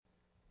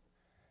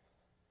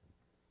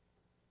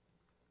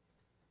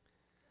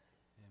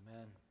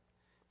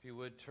If you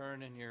would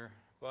turn in your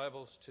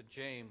Bibles to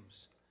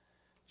James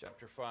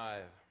chapter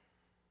 5.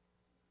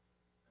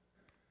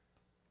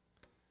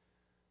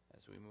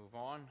 As we move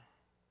on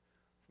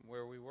from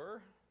where we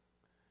were,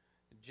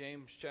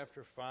 James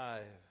chapter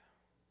 5.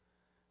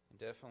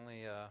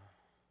 Definitely a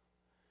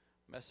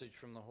message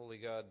from the Holy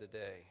God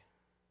today.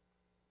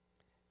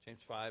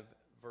 James 5,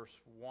 verse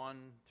 1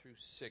 through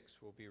 6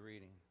 we'll be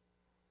reading.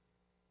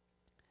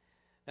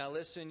 Now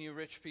listen, you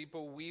rich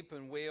people, weep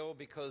and wail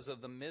because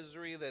of the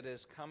misery that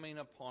is coming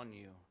upon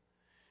you.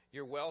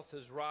 Your wealth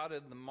has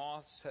rotted, the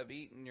moths have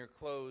eaten your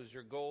clothes,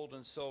 your gold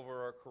and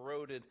silver are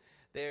corroded.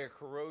 Their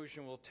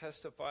corrosion will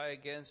testify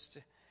against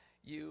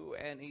you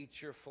and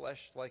eat your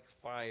flesh like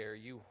fire.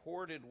 You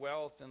hoarded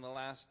wealth in the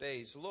last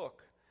days.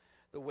 Look,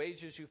 the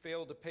wages you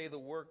failed to pay the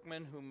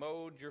workmen who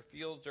mowed your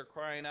fields are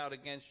crying out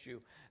against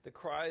you. The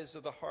cries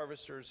of the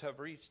harvesters have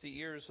reached the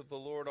ears of the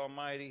Lord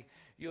Almighty.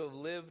 You have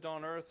lived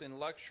on earth in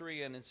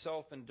luxury and in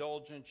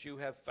self-indulgence. You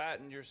have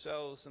fattened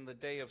yourselves in the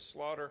day of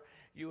slaughter.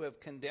 You have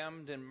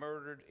condemned and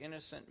murdered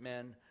innocent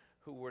men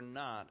who were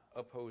not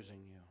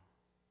opposing you.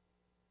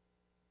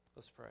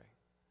 Let's pray.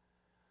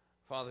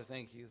 Father,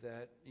 thank you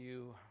that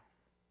you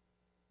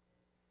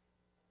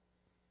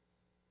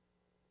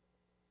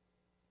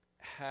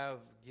have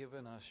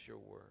given us your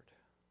word.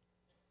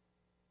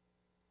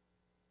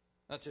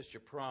 Not just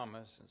your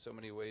promise in so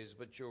many ways,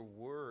 but your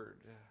word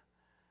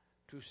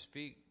to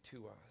speak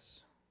to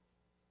us.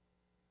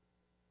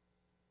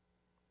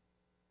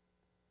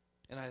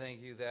 And I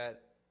thank you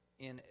that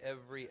in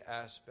every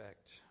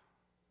aspect,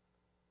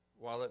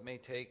 while it may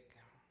take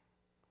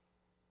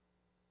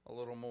a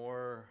little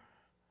more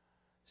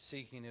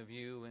seeking of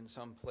you in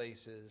some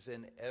places,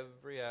 in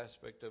every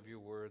aspect of your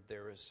word,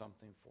 there is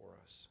something for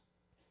us.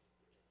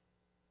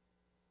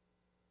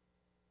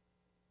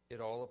 It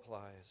all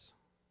applies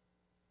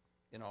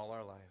in all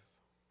our life,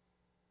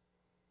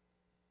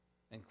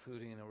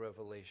 including a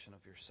revelation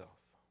of yourself.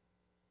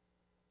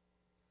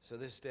 So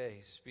this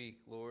day, speak,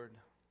 Lord.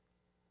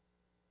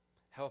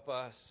 Help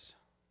us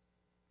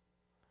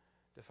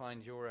to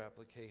find your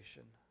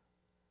application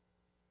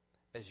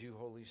as you,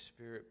 Holy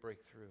Spirit, break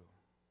through,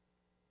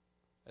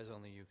 as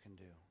only you can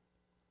do.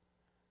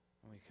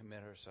 And we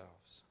commit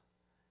ourselves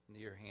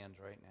into your hands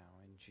right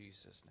now, in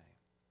Jesus'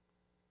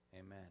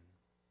 name. Amen.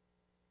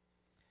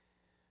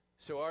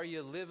 So are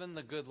you living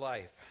the good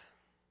life?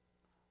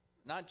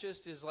 Not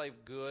just is life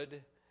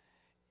good,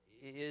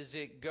 is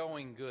it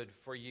going good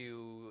for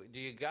you? Do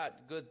you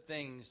got good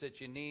things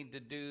that you need to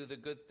do, the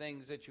good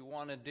things that you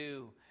want to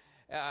do?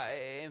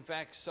 In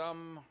fact,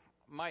 some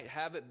might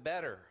have it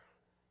better,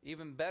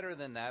 even better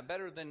than that,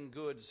 better than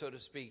good, so to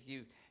speak.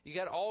 You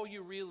got all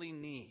you really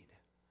need,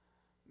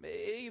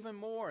 even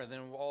more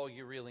than all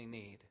you really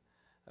need.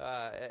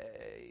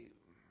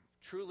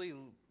 Truly,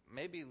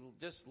 maybe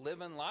just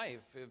living life,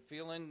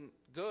 feeling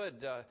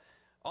good,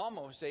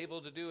 almost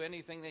able to do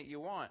anything that you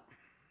want.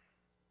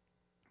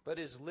 But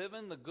is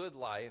living the good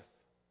life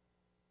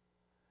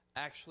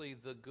actually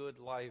the good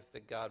life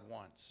that God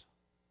wants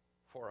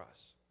for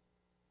us?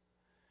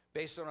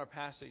 Based on our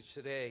passage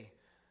today,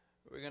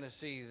 we're going to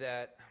see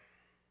that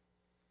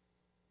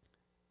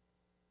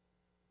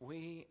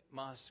we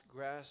must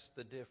grasp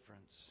the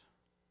difference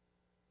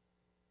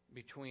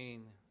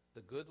between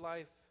the good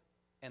life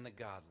and the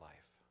God life.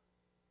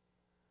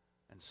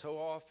 And so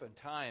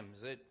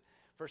oftentimes,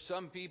 for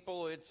some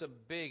people, it's a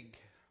big,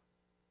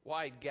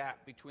 wide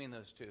gap between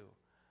those two.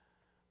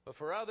 But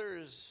for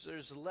others,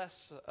 there's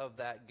less of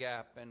that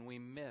gap, and we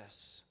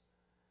miss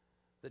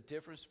the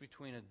difference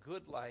between a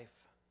good life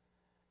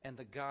and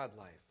the God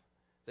life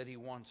that He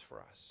wants for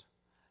us.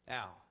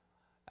 Now,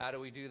 how do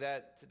we do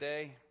that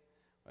today?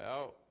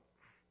 Well,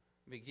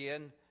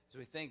 begin as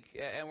we think,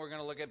 and we're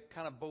going to look at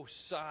kind of both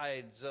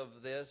sides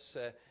of this,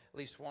 at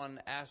least one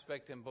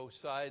aspect in both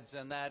sides,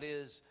 and that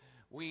is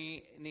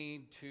we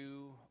need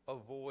to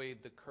avoid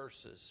the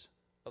curses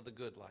of the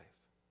good life.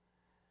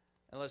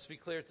 And let's be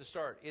clear at the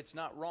start. It's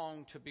not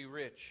wrong to be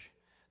rich.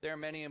 There are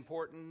many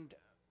important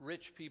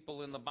rich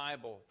people in the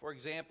Bible. For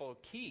example,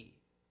 key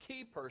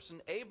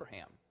person,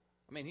 Abraham.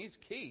 I mean, he's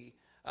key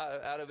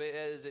out of it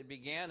as it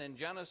began in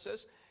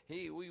Genesis.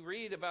 We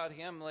read about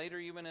him later,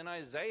 even in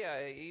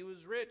Isaiah. He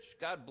was rich.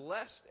 God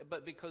blessed,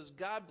 but because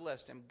God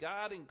blessed him,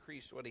 God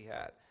increased what he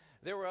had.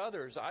 There were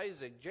others,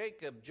 Isaac,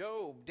 Jacob,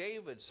 Job,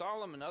 David,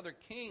 Solomon, other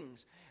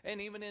kings, and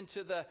even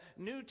into the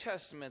New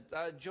Testament,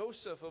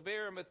 Joseph of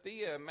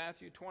Arimathea,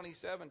 Matthew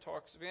 27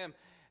 talks of him.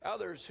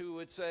 Others who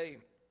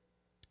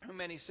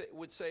many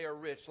would say are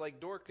rich, like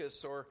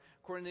Dorcas or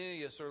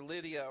Cornelius or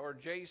Lydia or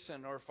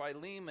Jason or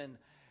Philemon.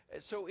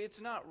 So it's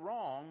not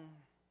wrong.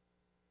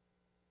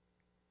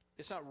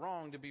 It's not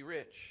wrong to be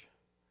rich,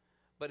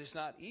 but it's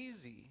not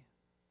easy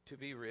to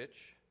be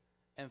rich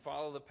and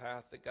follow the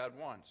path that God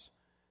wants.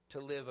 To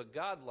live a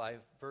God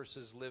life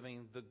versus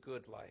living the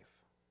good life.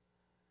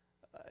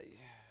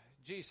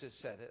 Jesus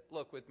said it.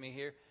 Look with me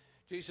here.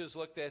 Jesus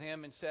looked at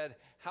him and said,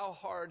 "How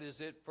hard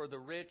is it for the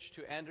rich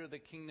to enter the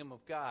kingdom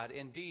of God?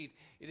 Indeed,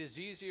 it is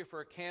easier for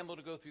a camel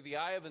to go through the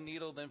eye of a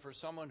needle than for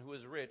someone who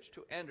is rich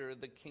to enter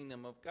the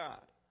kingdom of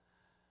God."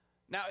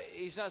 Now,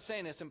 he's not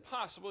saying it's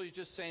impossible. He's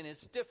just saying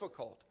it's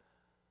difficult.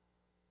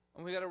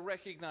 And we got to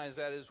recognize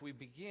that as we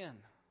begin.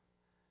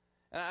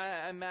 And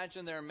I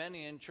imagine there are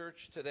many in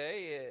church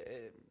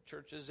today,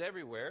 churches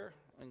everywhere,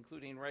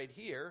 including right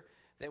here,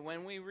 that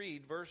when we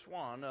read verse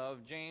 1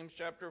 of James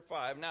chapter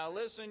 5, now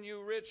listen,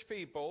 you rich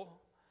people,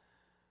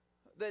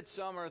 that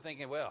some are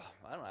thinking, well,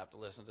 I don't have to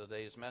listen to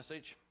today's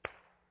message.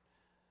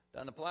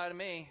 Doesn't apply to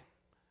me.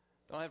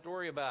 Don't have to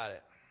worry about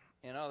it.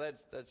 You know,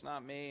 that's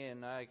not me,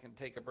 and I can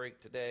take a break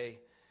today,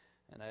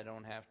 and I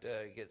don't have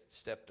to get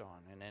stepped on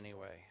in any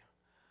way.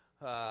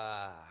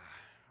 Well,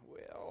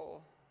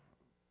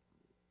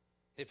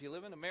 if you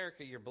live in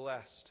America, you're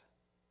blessed.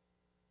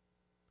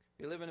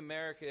 If you live in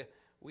America,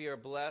 we are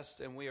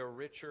blessed, and we are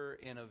richer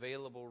in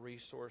available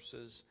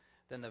resources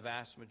than the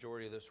vast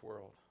majority of this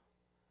world.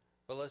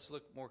 But let's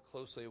look more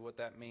closely at what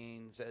that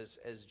means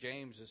as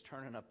James is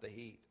turning up the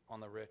heat on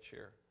the rich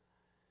here.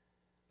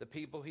 The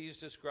people he's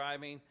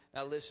describing,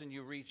 now listen,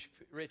 you rich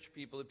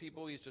people, the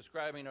people he's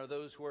describing are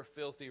those who are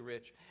filthy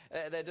rich.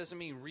 That doesn't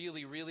mean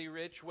really, really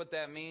rich. What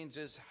that means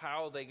is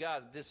how they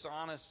got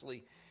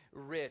dishonestly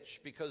rich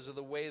because of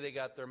the way they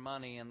got their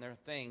money and their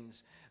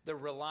things. Their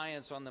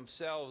reliance on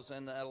themselves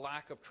and a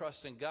lack of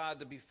trust in God.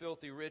 To be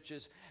filthy rich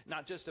is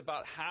not just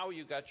about how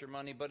you got your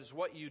money, but it's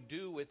what you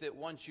do with it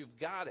once you've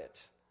got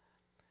it.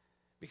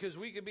 Because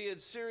we could be in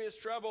serious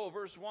trouble,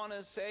 verse 1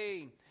 is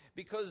saying,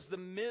 because the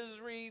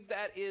misery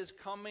that is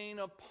coming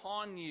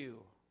upon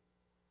you.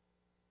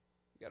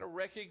 You got to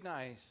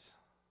recognize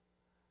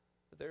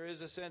that there is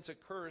a sense of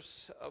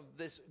curse of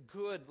this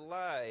good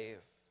life.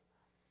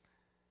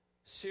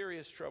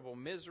 Serious trouble.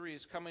 Misery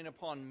is coming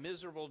upon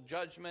miserable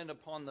judgment,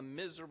 upon the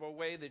miserable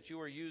way that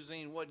you are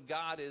using what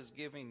God is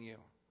giving you.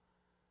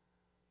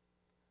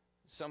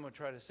 Some would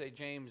try to say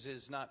James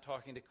is not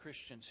talking to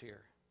Christians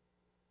here.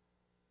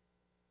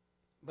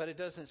 But it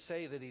doesn't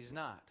say that he's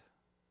not.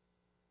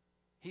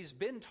 He's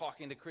been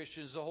talking to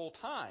Christians the whole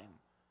time.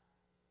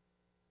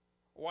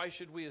 Why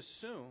should we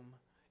assume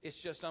it's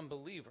just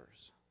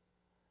unbelievers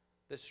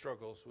that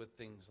struggles with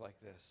things like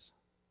this?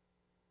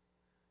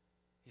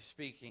 He's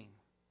speaking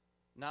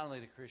not only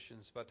to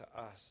Christians, but to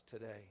us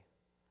today.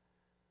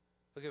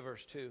 Look at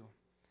verse 2.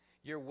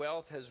 Your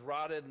wealth has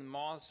rotted and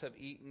moths have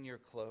eaten your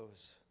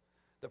clothes.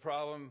 The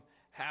problem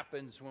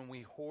happens when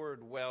we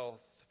hoard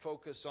wealth,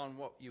 focus on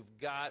what you've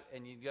got,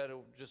 and you got to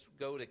just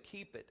go to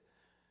keep it.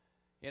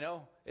 You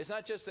know, it's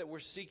not just that we're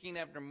seeking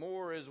after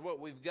more as what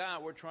we've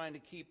got. We're trying to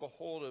keep a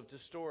hold of, to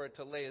store it,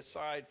 to lay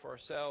aside for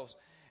ourselves.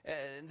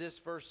 And this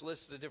verse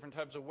lists the different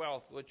types of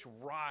wealth which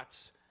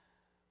rots.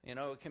 You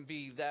know, it can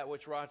be that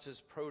which rots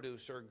as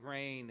produce or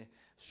grain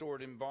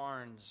stored in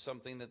barns,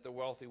 something that the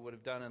wealthy would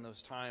have done in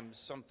those times,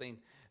 something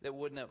that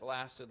wouldn't have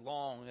lasted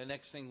long. The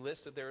next thing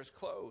listed there is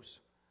clothes.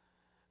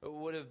 It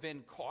would have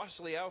been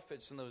costly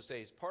outfits in those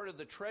days, part of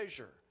the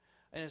treasure.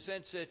 In a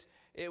sense that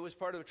it was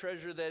part of a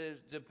treasure that, is,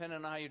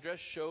 depending on how you dress,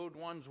 showed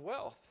one's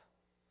wealth.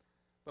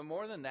 But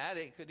more than that,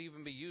 it could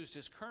even be used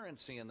as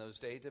currency in those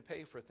days to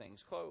pay for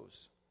things,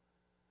 clothes.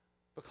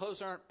 But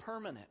clothes aren't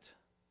permanent.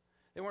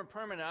 They weren't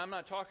permanent. I'm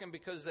not talking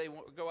because they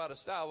go out of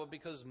style, but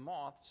because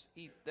moths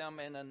eat them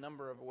in a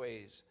number of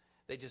ways.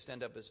 They just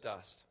end up as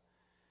dust.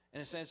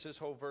 In a sense, this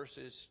whole verse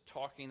is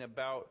talking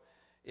about,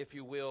 if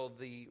you will,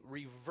 the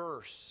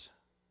reverse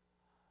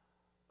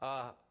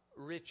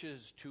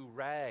riches to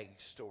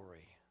rags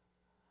story.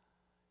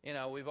 You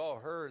know, we've all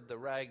heard the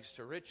rags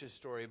to riches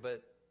story,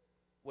 but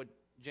what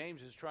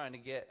James is trying to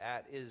get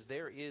at is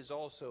there is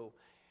also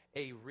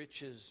a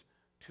riches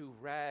to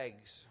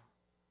rags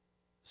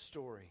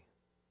story.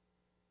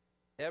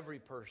 Every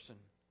person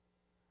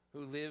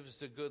who lives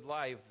the good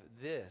life,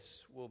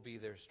 this will be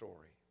their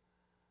story.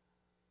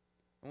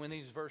 And when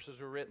these verses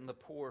were written, the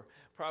poor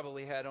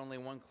probably had only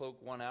one cloak,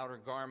 one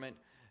outer garment.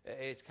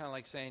 It's kind of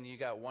like saying you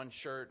got one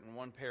shirt and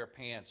one pair of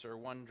pants or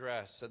one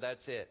dress, so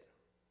that's it.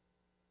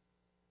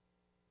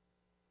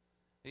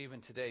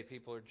 Even today,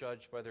 people are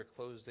judged by their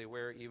clothes they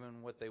wear,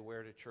 even what they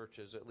wear to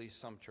churches, at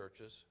least some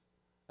churches.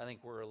 I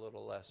think we're a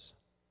little less.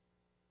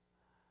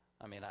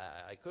 I mean,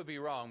 I could be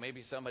wrong.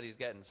 Maybe somebody's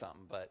getting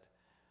something, but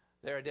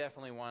there are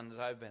definitely ones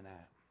I've been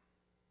at.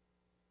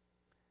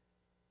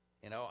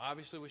 You know,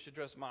 obviously we should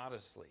dress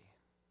modestly.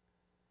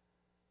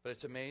 But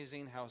it's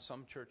amazing how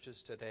some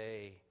churches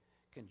today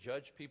can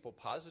judge people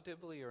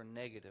positively or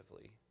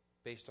negatively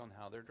based on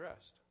how they're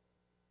dressed.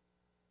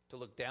 To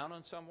look down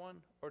on someone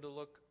or to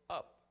look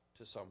up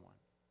to someone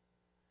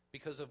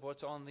because of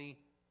what's on the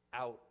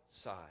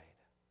outside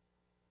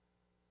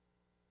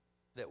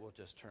that will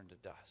just turn to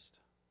dust.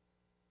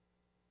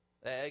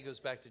 That goes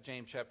back to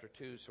James chapter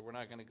 2, so we're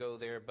not going to go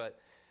there, but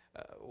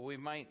we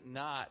might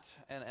not,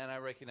 and I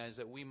recognize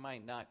that we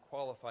might not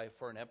qualify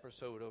for an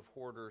episode of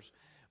hoarders,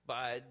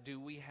 but do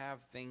we have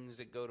things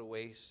that go to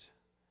waste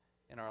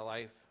in our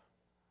life?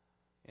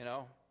 You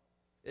know,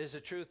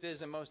 the truth is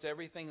that most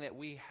everything that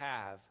we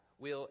have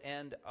will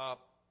end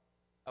up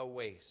a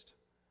waste.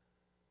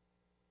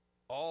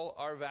 All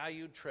our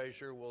valued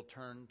treasure will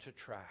turn to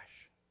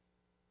trash.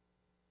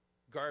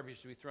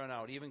 garbage to be thrown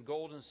out, even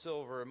gold and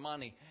silver and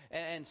money.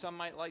 And some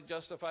might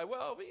justify,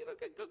 well,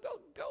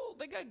 gold,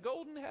 they got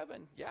gold in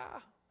heaven. Yeah,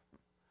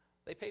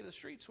 they pave the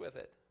streets with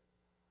it.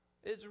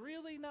 It's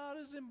really not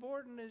as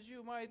important as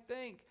you might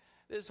think.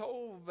 This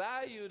whole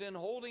valued and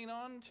holding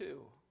on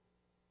to.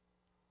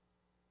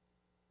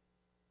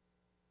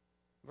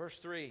 Verse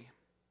 3.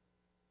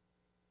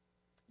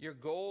 Your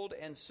gold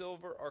and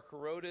silver are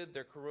corroded.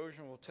 Their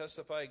corrosion will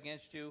testify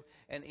against you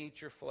and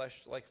eat your flesh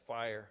like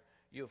fire.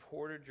 You have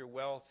hoarded your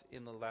wealth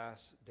in the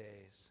last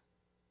days.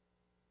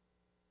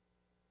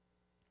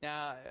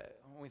 Now,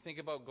 when we think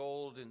about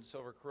gold and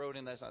silver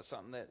corroding, that's not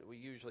something that we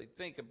usually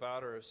think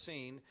about or have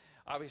seen.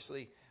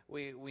 Obviously,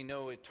 we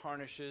know it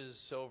tarnishes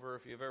silver.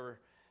 If you've ever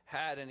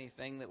had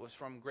anything that was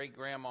from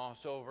great-grandma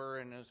silver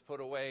and it was put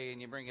away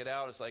and you bring it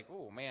out, it's like,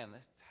 oh, man,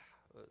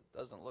 that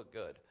doesn't look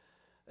good.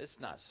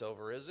 It's not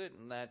silver, is it?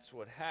 And that's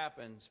what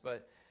happens.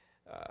 But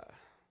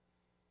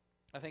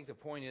I think the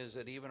point is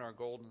that even our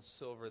gold and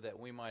silver that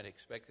we might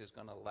expect is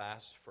going to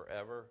last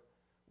forever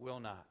will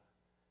not.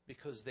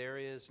 Because there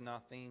is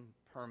nothing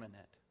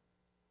permanent.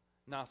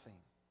 Nothing.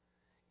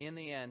 In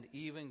the end,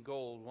 even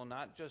gold will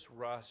not just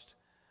rust,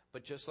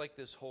 but just like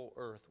this whole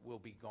earth will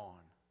be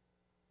gone.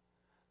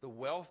 The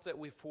wealth that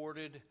we've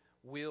hoarded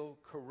will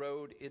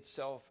corrode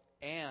itself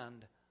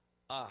and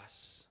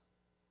us.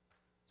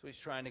 So he's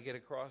trying to get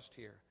across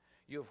here.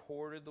 You have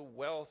hoarded the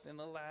wealth in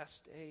the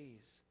last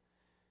days.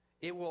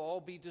 It will all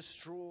be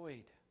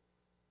destroyed,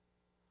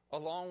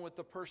 along with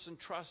the person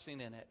trusting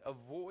in it.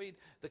 Avoid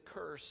the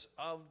curse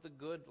of the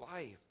good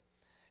life.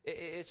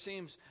 It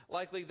seems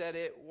likely that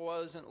it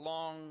wasn't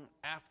long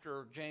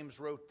after James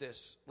wrote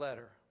this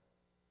letter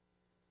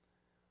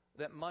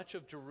that much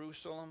of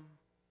Jerusalem,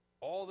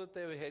 all that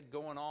they had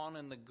going on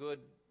in the good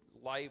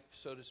life,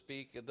 so to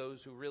speak, of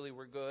those who really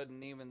were good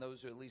and even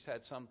those who at least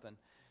had something,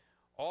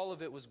 all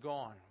of it was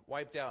gone,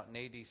 wiped out in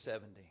AD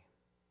 70.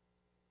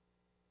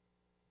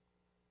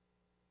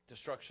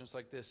 Destructions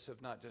like this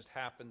have not just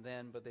happened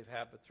then, but they've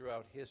happened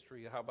throughout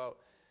history. How about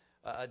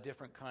a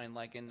different kind,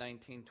 like in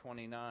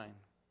 1929?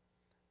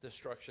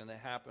 Destruction that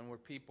happened where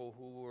people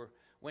who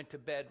went to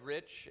bed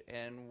rich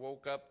and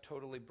woke up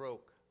totally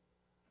broke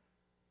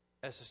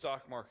as the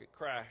stock market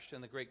crashed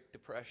in the Great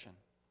Depression.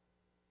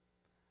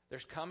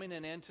 There's coming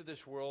an end to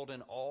this world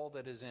and all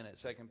that is in it.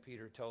 2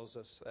 Peter tells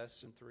us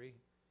that's in 3.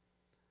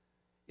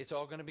 It's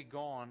all going to be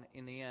gone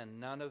in the end.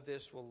 None of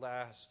this will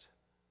last.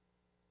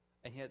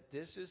 And yet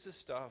this is the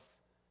stuff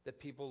that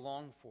people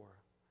long for.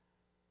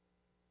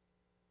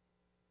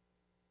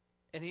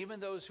 And even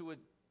those who would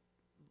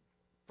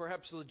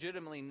perhaps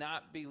legitimately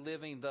not be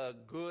living the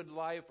good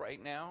life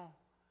right now,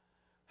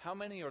 how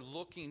many are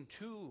looking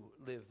to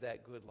live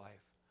that good life?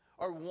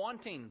 Are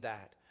wanting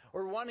that?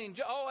 Or wanting,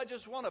 I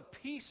just want a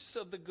piece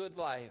of the good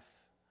life.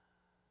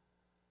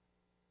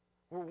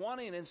 We're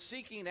wanting and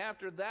seeking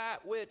after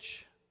that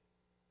which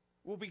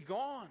will be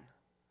gone,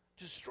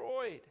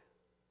 destroyed.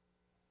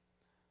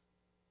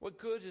 What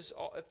good is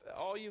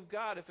all you've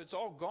got if it's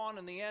all gone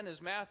in the end?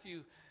 As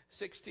Matthew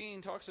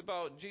 16 talks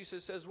about,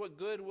 Jesus says, what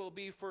good will it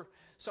be for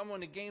someone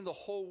to gain the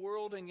whole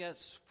world and yet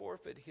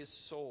forfeit his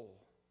soul?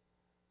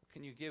 What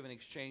can you give in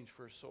exchange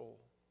for a soul?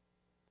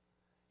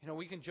 You know,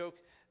 we can joke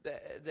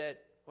that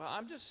well,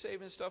 I'm just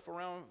saving stuff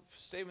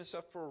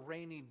for a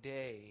rainy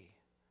day.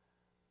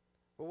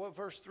 But what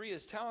verse 3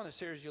 is telling us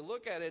here, as you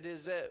look at it,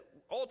 is that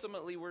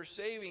ultimately we're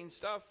saving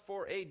stuff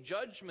for a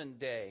judgment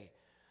day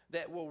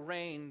that will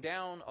rain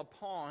down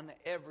upon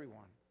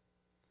everyone.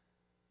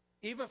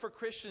 Even for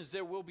Christians,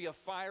 there will be a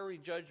fiery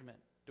judgment.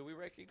 Do we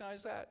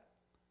recognize that?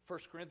 1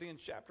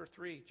 Corinthians chapter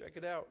 3, check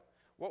it out.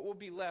 What will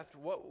be left?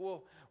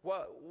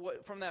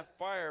 What from that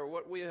fire,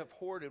 what we have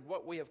hoarded,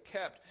 what we have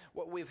kept,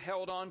 what we've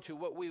held on to,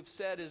 what we've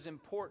said is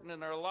important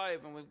in our life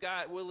and we've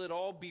got, will it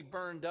all be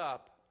burned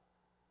up?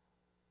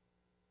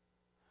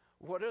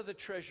 What are the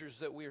treasures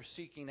that we are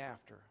seeking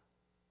after?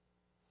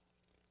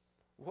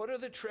 What are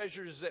the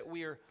treasures that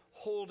we are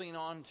holding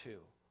on to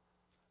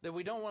that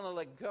we don't want to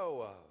let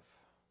go of,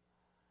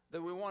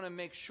 that we want to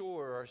make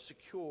sure are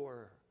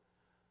secure?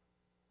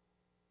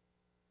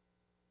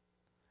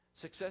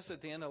 Success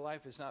at the end of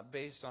life is not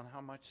based on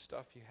how much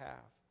stuff you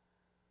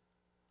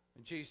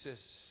have. Jesus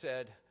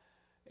said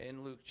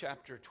in Luke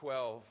chapter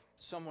 12,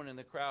 someone in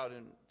the crowd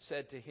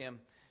said to him,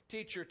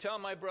 "Teacher, tell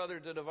my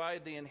brother to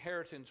divide the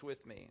inheritance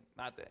with me."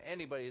 Not that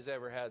anybody has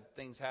ever had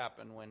things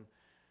happen when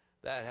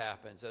that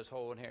happens, this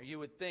whole inheritance. You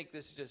would think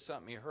this is just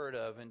something you heard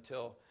of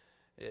until,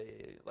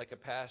 like a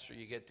pastor,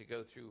 you get to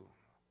go through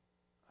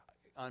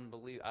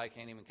unbelievable. I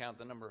can't even count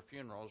the number of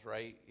funerals,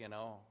 right? You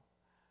know,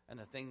 and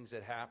the things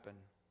that happen.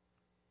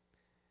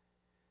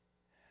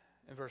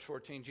 In verse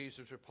 14,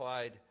 Jesus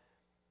replied,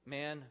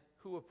 "Man,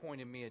 who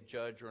appointed me a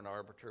judge or an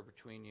arbiter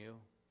between you?"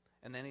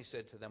 And then he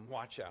said to them,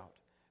 "Watch out.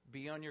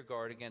 Be on your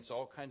guard against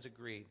all kinds of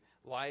greed.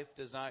 Life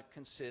does not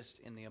consist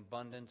in the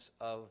abundance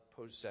of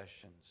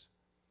possessions."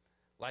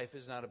 Life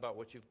is not about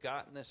what you've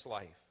got in this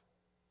life.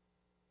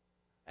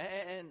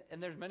 And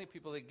there's many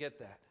people that get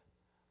that.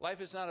 Life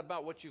is not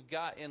about what you've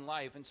got in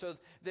life. And so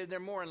they're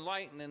more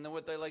enlightened in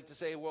what they like to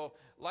say, well,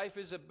 life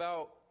is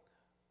about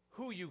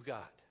who you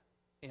got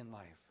in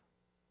life.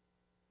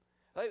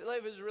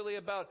 Life is really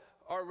about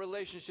our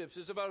relationships.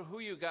 It's about who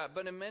you got.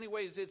 But in many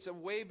ways, it's a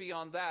way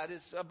beyond that.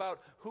 It's about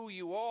who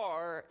you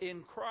are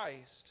in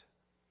Christ.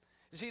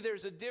 You see,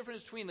 there's a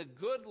difference between the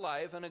good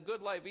life and a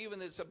good life,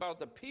 even if it's about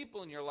the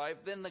people in your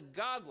life, than the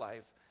God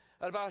life,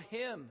 about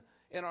Him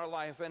in our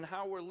life and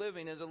how we're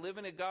living as a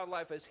living a God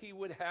life as He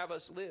would have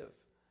us live.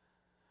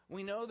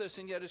 We know this,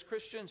 and yet as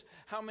Christians,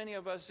 how many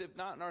of us, if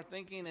not in our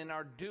thinking and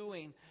our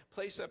doing,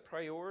 place a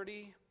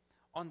priority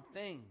on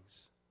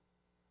things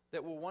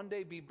that will one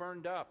day be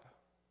burned up?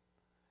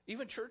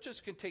 Even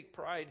churches can take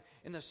pride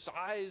in the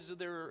size of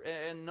their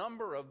and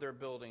number of their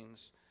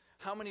buildings,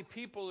 how many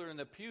people are in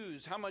the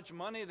pews, how much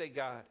money they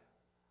got.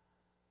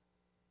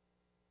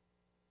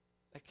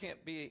 That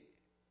can't be,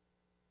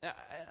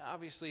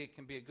 obviously it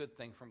can be a good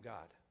thing from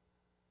God.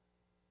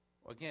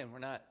 Again, we're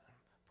not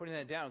putting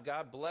that down.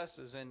 God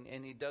blesses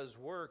and He does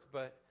work,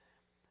 but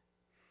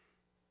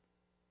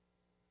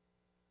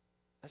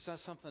that's not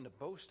something to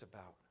boast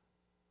about.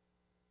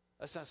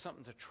 That's not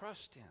something to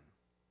trust in.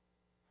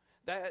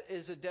 That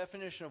is a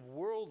definition of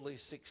worldly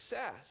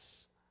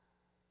success.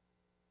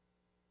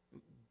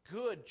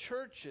 Good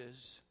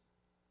churches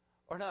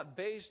are not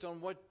based on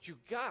what you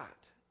got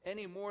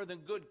any more than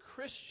good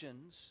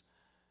Christians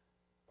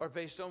are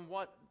based on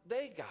what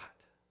they got.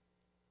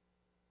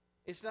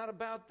 It's not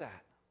about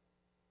that.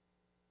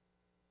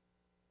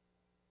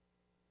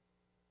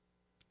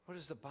 What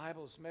is the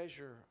Bible's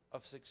measure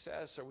of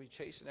success? Are we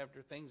chasing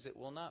after things that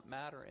will not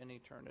matter in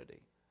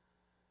eternity?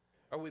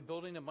 Are we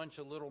building a bunch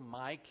of little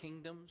my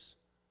kingdoms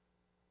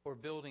or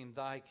building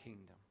thy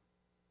kingdom?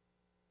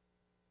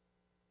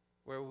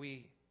 Where are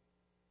we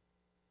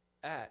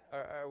at?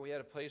 Are we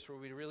at a place where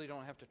we really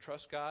don't have to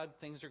trust God?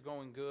 Things are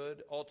going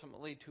good.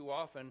 Ultimately, too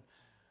often,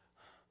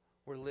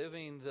 we're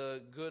living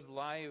the good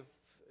life.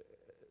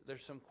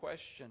 There's some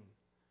question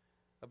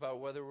about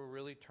whether we're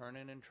really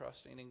turning and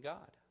trusting in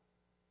God.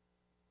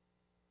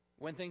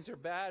 When things are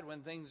bad,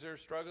 when things are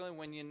struggling,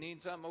 when you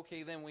need something,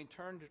 okay, then we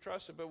turn to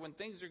trust it. But when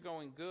things are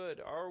going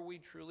good, are we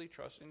truly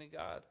trusting in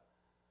God?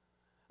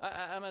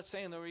 I'm not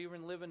saying that we're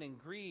even living in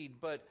greed,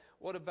 but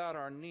what about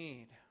our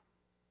need?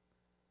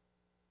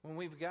 When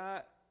we've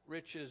got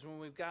riches, when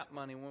we've got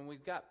money, when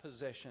we've got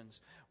possessions,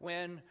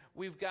 when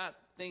we've got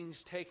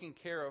things taken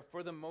care of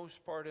for the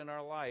most part in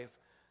our life,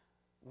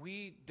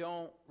 we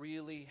don't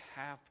really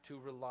have to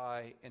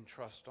rely and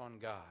trust on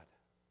God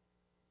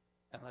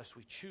unless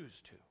we choose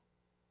to.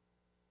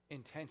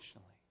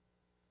 Intentionally.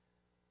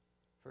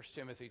 1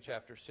 Timothy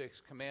chapter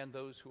 6, command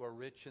those who are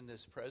rich in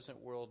this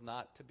present world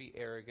not to be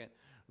arrogant,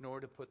 nor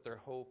to put their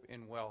hope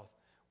in wealth,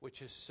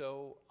 which is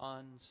so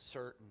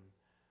uncertain,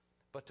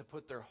 but to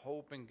put their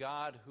hope in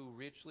God, who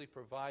richly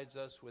provides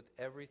us with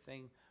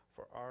everything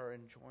for our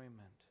enjoyment.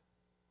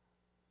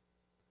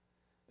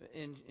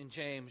 In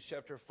James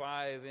chapter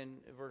 5, in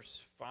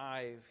verse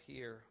 5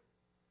 here,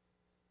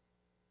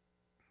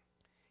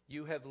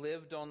 you have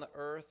lived on the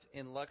earth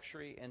in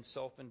luxury and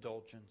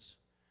self-indulgence.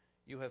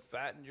 You have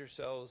fattened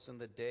yourselves in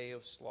the day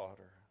of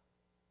slaughter.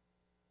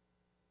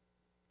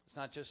 It's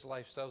not just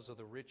lifestyles of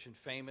the rich and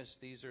famous.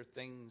 These are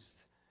things,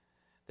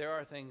 there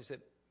are things that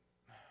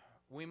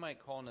we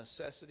might call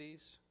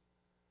necessities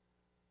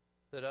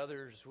that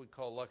others would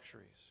call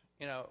luxuries.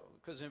 You know,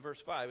 because in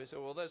verse 5, we say,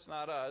 well, that's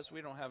not us. We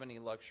don't have any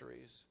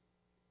luxuries.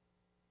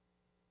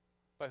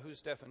 By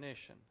whose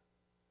definition?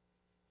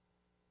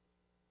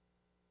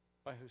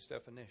 By whose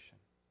definition?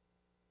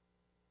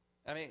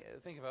 I mean,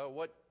 think about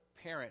what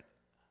parent,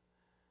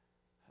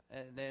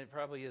 and there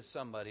probably is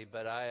somebody,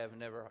 but I have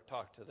never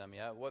talked to them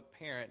yet. What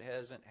parent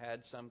hasn't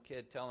had some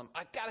kid tell them,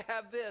 I got to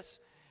have this.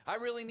 I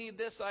really need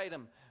this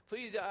item.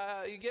 Please,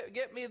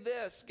 get me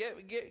this.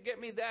 Get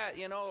me that.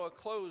 You know,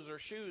 clothes or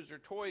shoes or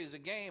toys, a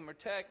game or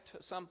tech,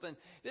 something.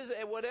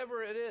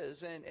 Whatever it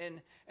is.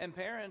 And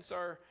parents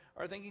are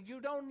thinking, you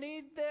don't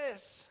need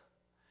this.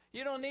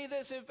 You don't need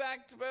this. In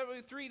fact,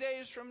 probably 3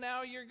 days from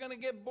now, you're going to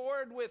get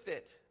bored with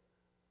it.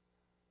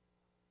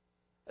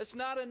 That's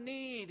not a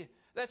need.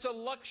 That's a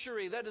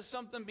luxury. That is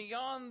something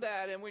beyond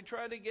that. And we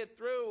try to get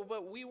through,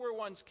 but we were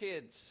once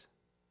kids.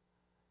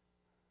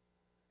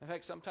 In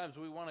fact, sometimes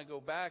we want to go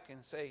back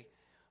and say,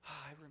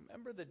 I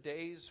remember the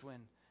days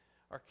when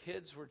our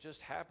kids were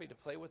just happy to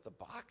play with the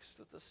box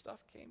that the stuff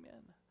came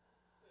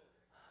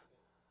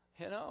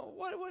in. You know,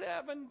 what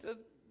happened to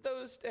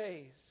those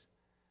days?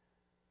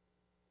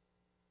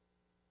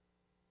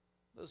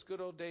 Those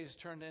good old days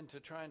turned into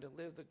trying to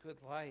live the good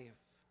life.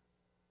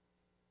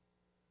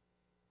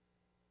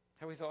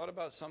 Have we thought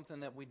about something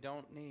that we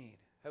don't need?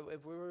 Have we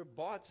ever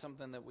bought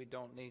something that we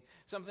don't need?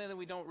 Something that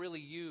we don't really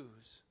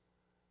use?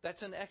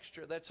 That's an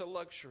extra. That's a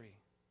luxury.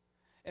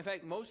 In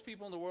fact, most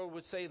people in the world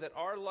would say that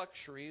our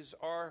luxuries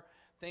are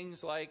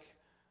things like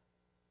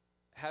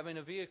having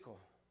a vehicle.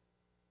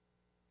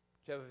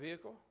 Do you have a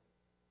vehicle?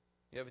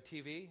 Do you have a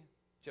TV?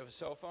 Do you have a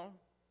cell phone?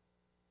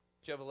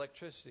 Do you have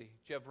electricity?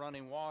 Do you have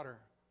running water?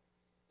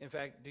 In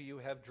fact, do you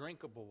have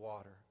drinkable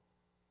water?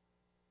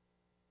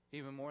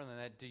 Even more than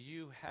that, do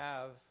you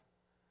have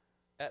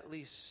at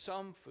least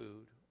some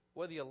food,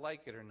 whether you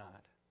like it or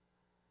not?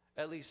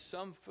 at least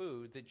some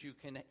food that you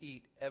can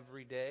eat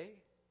every day?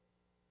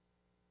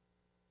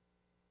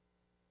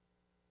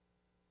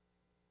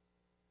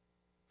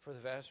 For the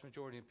vast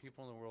majority of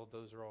people in the world,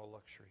 those are all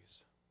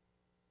luxuries.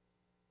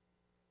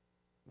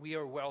 We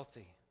are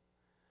wealthy.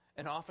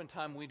 And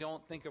oftentimes we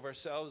don't think of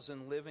ourselves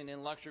in living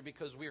in luxury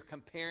because we're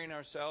comparing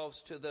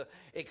ourselves to the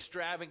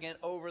extravagant,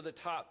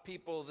 over-the-top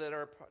people that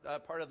are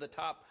part of the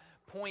top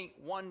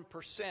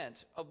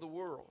 0.1% of the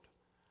world.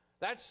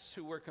 That's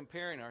who we're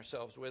comparing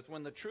ourselves with.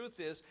 When the truth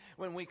is,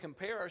 when we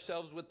compare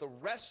ourselves with the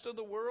rest of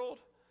the world,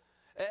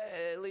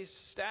 at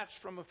least stats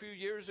from a few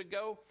years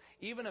ago,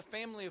 even a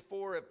family of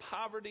four at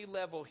poverty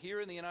level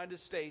here in the United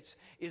States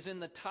is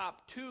in the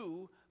top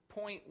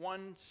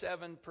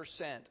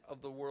 2.17%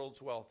 of the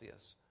world's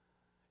wealthiest.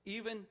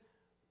 Even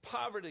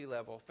poverty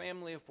level,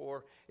 family of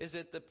four, is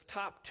at the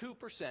top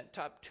 2%,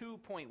 top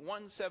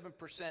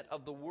 2.17%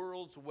 of the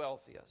world's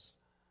wealthiest.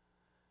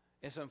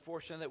 It's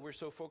unfortunate that we're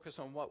so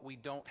focused on what we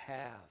don't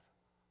have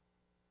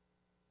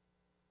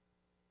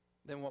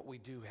than what we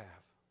do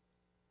have,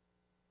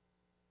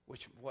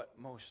 which what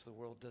most of the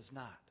world does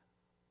not.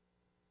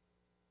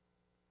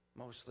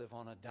 Most live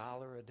on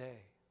 $1 a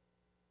day.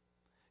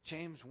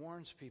 James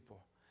warns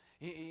people,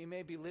 you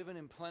may be living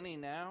in plenty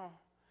now,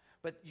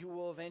 but you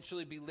will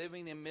eventually be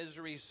living in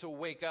misery, so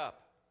wake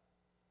up.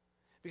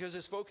 Because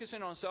it's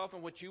focusing on self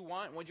and what you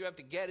want and what you have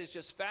to get is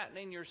just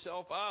fattening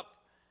yourself up.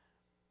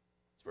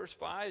 It's verse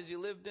 5, as you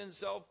lived in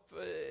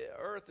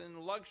earth and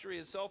luxury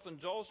and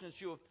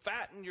self-indulgence, you have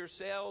fattened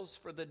yourselves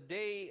for the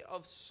day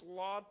of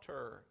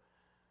slaughter.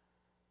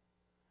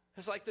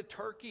 It's like the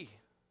turkey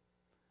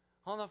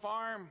on the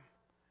farm,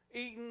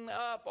 eating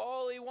up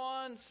all he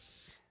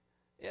wants,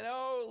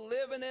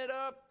 living it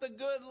up, the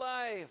good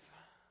life.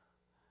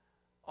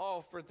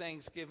 All for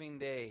Thanksgiving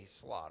Day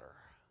slaughter.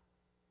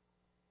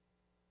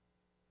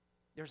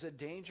 There's a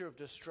danger of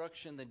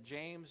destruction that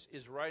James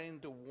is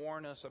writing to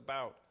warn us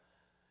about.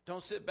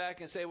 Don't sit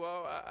back and say,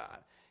 well,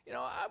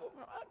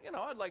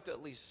 I'd like to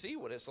at least see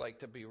what it's like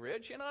to be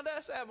rich.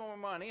 That's to have more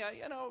money.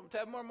 To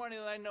have more money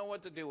than I know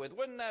what to do with.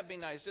 Wouldn't that be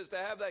nice just to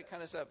have that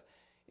kind of stuff?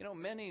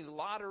 Many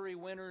lottery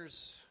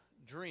winners'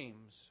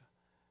 dreams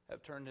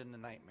have turned into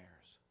nightmares.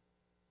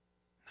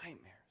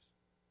 Nightmares.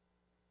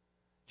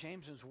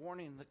 James is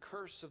warning the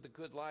curse of the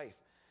good life.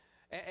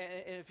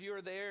 And if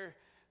you're there,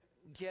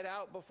 get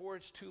out before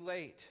it's too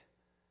late.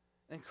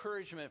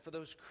 Encouragement for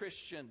those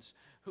Christians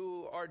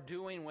who are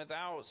doing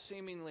without,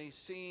 seemingly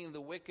seeing the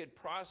wicked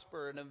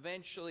prosper and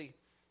eventually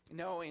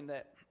knowing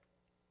that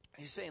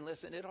he's saying,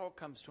 listen, it all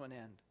comes to an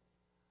end.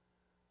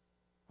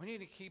 We need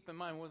to keep in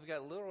mind, we've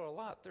got little or a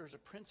lot, there's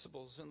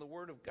principles in the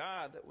Word of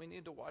God that we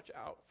need to watch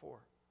out for.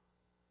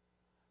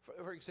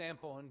 For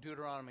example, in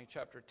Deuteronomy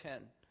chapter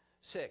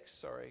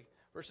 6,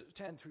 verses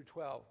 10 through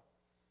 12.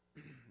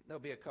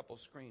 There'll be a couple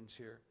screens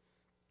here.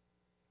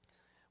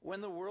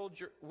 When the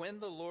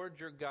Lord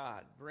your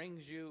God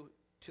brings you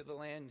to the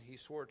land he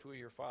swore to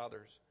your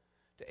fathers,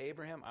 to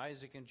Abraham,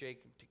 Isaac, and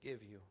Jacob to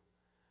give you,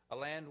 a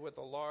land with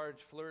a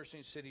large,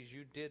 flourishing cities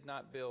you did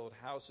not build,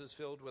 houses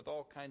filled with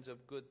all kinds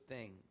of good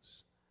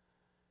things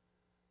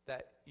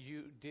that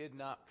you did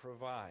not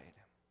provide,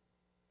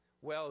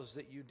 wells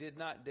that you did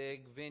not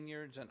dig,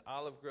 vineyards and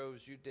olive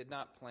groves you did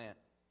not plant.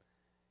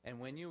 And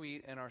when you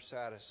eat and are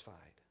satisfied,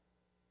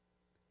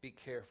 be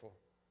careful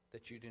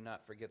that you do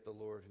not forget the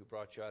Lord who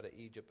brought you out of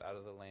Egypt, out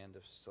of the land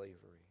of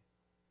slavery.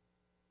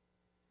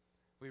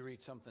 We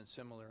read something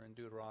similar in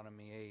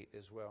Deuteronomy 8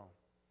 as well.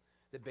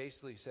 That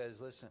basically says,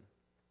 listen,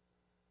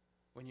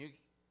 when you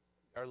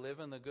are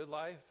living the good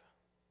life,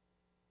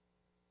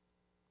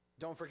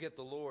 don't forget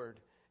the Lord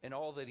and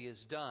all that he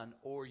has done,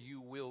 or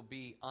you will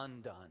be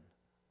undone.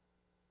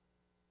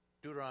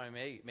 Deuteronomy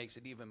 8 makes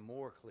it even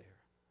more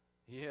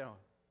clear.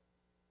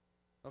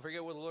 Don't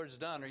forget what the Lord's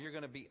done, or you're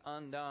going to be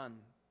undone.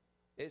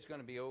 It's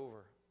going to be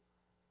over.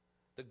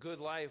 The good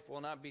life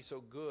will not be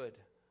so good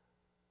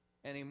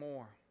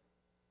anymore.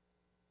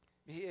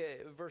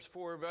 Verse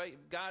 4,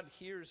 God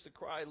hears the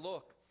cry,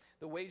 look,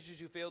 the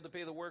wages you failed to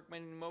pay the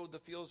workmen who mowed the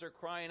fields are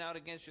crying out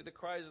against you. The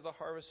cries of the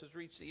harvest has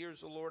reached the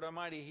ears of the Lord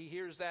Almighty. He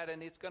hears that,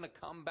 and it's going to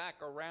come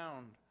back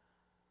around.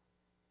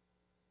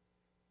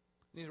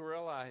 You need to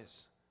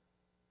realize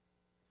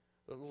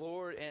the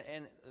Lord,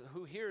 and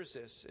who hears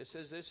this? It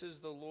says this is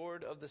the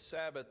Lord of the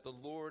Sabbath, the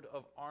Lord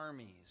of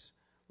armies.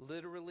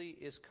 Literally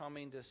is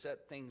coming to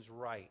set things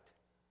right.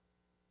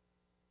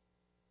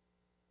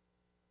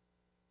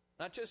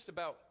 Not just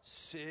about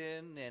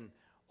sin and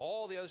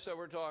all the other stuff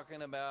we're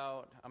talking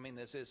about. I mean,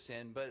 this is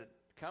sin, but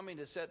coming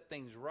to set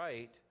things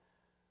right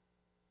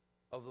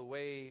of the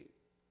way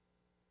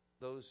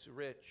those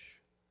rich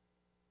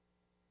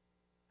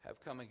have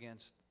come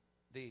against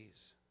these.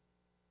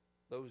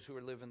 Those who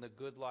are living the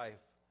good life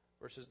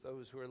versus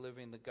those who are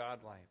living the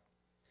God life.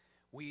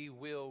 We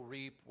will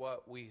reap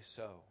what we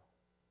sow.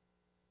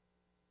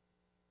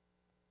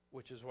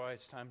 Which is why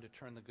it's time to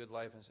turn the good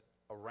life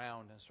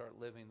around and start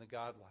living the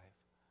God life.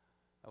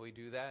 And we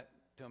do that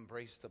to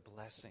embrace the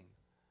blessing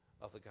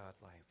of the God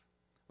life.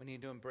 We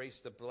need to embrace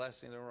the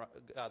blessing of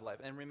the God life.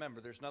 And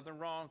remember, there's nothing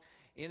wrong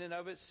in and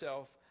of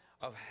itself.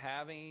 of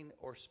having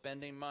or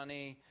spending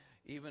money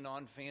even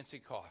on fancy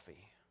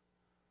coffee,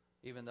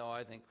 even though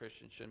I think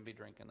Christians shouldn't be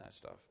drinking that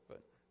stuff.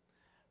 But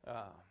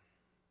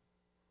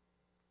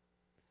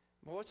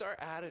what's our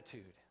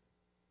attitude?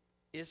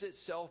 Is it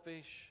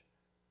selfish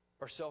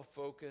or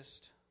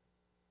self-focused?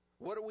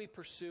 What are we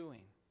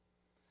pursuing?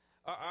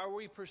 Are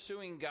we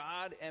pursuing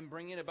God and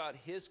bringing about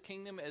His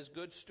kingdom as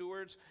good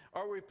stewards?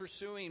 Are we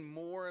pursuing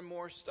more and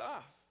more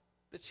stuff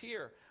that's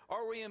here?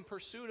 Are we in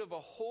pursuit of a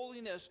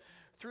holiness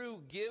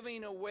through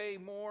giving away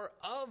more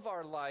of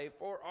our life?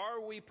 Or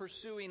are we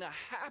pursuing a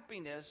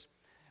happiness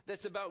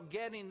that's about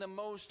getting the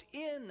most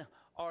in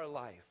our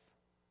life?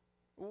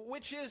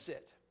 Which is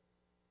it?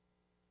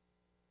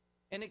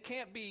 And it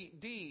can't be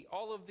D,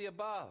 all of the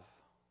above.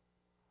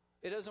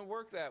 It doesn't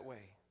work that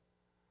way.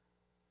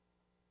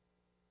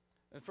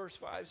 And verse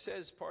 5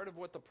 says part of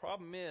what the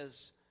problem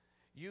is,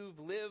 you've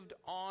lived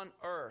on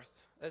earth.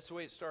 That's the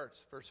way it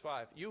starts, verse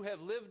 5. You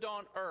have lived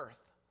on earth.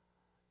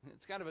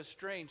 It's kind of a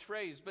strange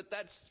phrase, but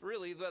that's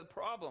really the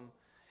problem.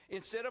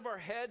 Instead of our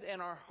head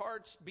and our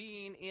hearts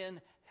being in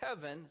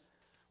heaven,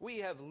 we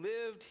have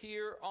lived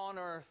here on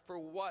earth for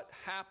what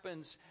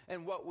happens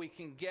and what we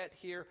can get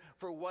here,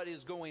 for what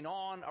is going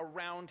on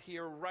around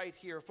here, right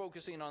here,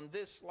 focusing on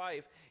this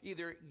life,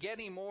 either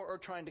getting more or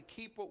trying to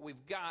keep what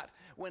we've got.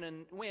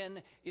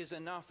 When is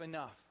enough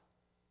enough?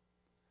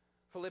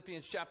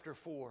 Philippians chapter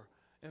 4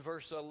 and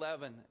verse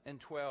 11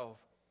 and 12.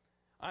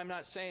 I'm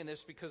not saying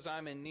this because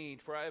I'm in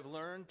need, for I have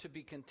learned to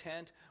be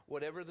content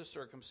whatever the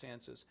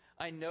circumstances.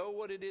 I know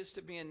what it is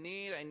to be in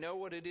need. I know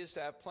what it is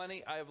to have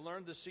plenty. I have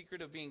learned the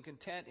secret of being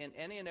content in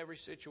any and every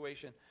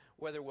situation,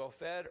 whether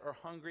well-fed or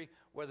hungry,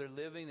 whether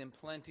living in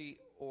plenty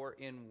or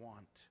in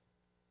want.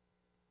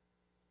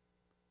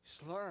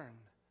 Just learn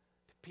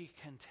to be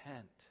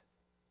content.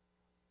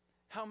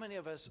 How many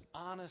of us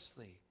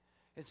honestly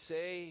can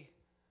say,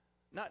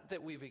 not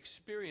that we've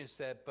experienced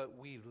that, but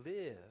we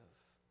live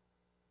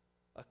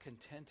a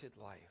contented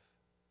life,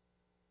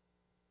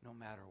 no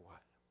matter what?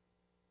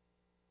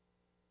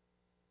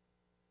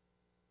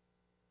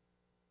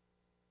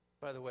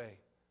 By the way,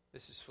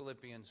 this is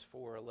Philippians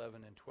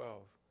 4:11 and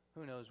 12.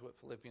 Who knows what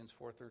Philippians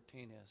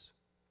 4:13 is?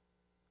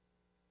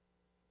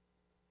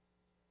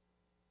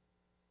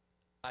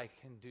 I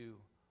can do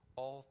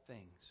all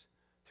things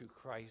through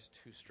Christ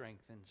who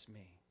strengthens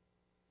me.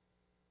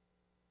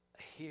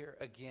 Here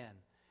again,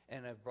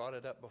 and I've brought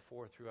it up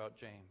before throughout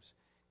James,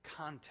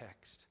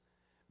 context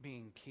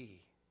being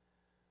key.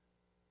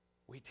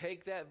 We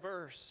take that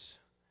verse,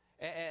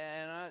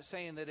 and I'm not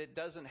saying that it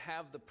doesn't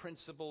have the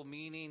principal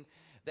meaning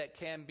that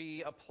can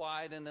be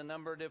applied in a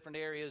number of different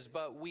areas,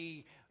 but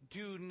we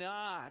do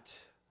not,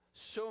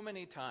 so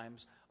many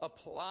times,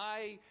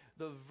 apply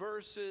the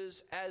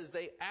verses as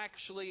they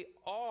actually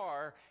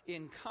are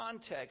in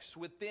context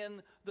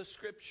within the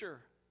Scripture.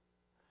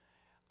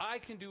 I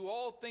can do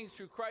all things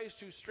through Christ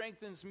who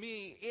strengthens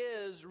me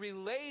is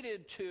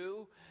related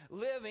to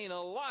living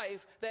a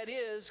life that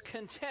is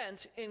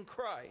content in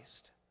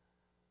Christ.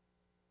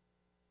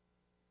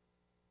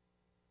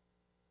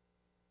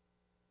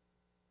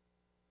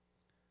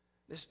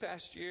 This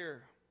past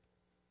year,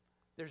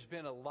 there's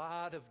been a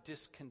lot of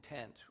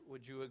discontent.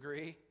 Would you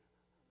agree?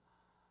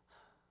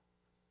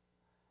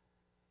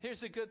 Here's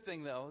the good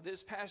thing, though.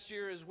 This past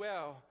year as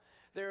well,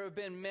 there have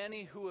been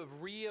many who have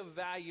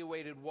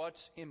reevaluated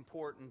what's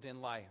important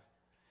in life.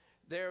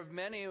 There are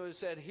many who have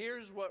said,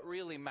 here's what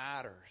really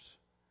matters.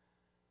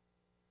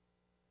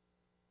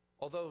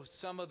 Although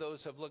some of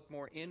those have looked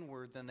more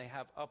inward than they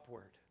have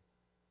upward.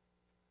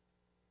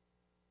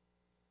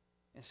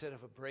 Instead of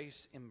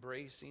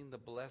embracing the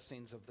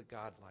blessings of the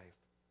God life.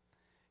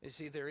 You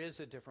see, there is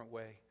a different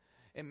way.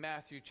 In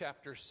Matthew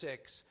chapter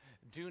 6,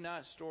 do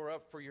not store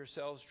up for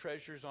yourselves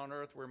treasures on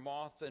earth where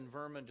moth and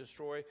vermin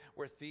destroy,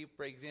 where thief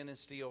breaks in and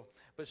steal.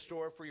 But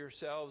store for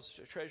yourselves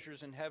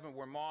treasures in heaven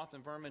where moth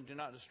and vermin do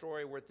not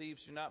destroy, where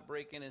thieves do not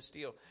break in and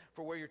steal.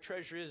 For where your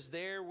treasure is,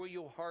 there will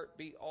your heart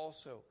be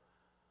also.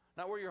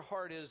 Not where your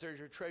heart is, there's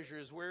your treasure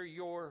is. Where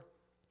your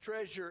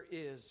treasure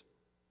is,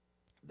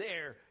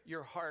 there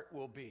your heart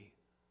will be.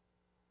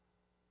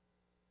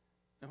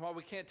 And while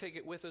we can't take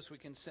it with us, we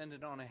can send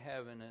it on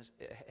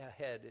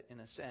ahead in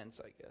a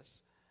sense, I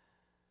guess,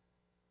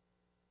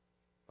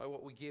 by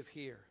what we give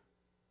here.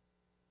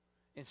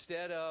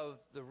 Instead of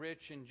the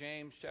rich in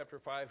James chapter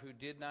 5 who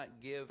did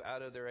not give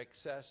out of their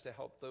excess to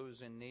help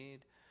those in need,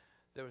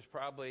 there was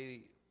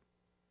probably,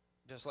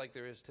 just like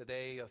there is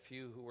today, a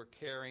few who were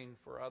caring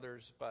for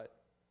others, but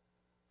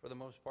for the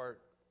most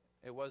part,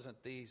 it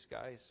wasn't these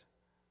guys.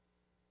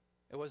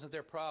 It wasn't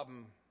their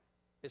problem.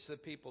 It's the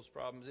people's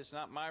problems. It's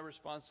not my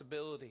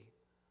responsibility.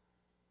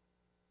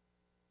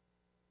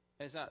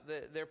 It's not.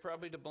 They're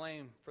probably to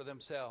blame for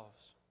themselves.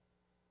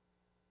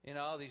 You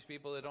know, these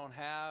people that don't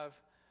have,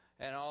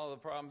 and all the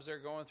problems they're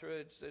going through,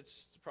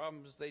 it's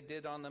problems they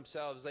did on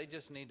themselves. They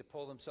just need to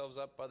pull themselves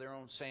up by their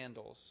own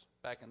sandals.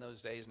 Back in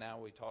those days, now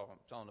we tell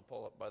them to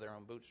pull up by their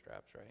own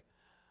bootstraps, right?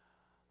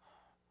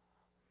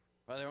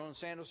 By their own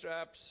sandal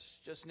straps,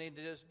 just need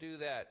to do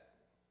that.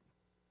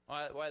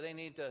 Why they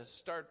need to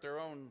start their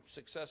own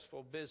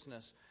successful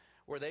business.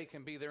 where they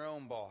can be their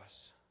own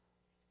boss.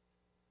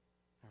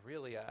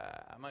 Really,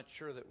 I'm not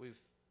sure that we've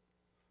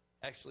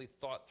actually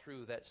thought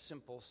through that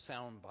simple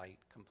soundbite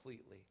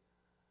completely.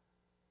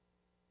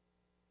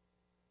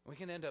 We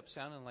can end up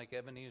sounding like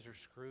Ebenezer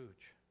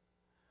Scrooge,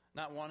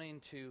 not wanting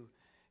to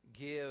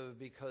give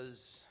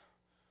because,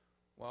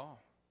 well,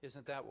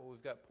 isn't that what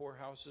we've got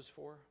poorhouses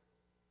for?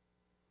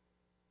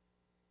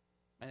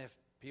 And if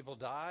people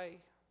die,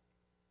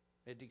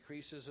 it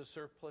decreases a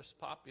surplus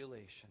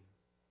population.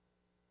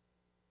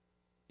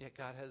 Yet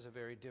God has a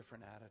very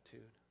different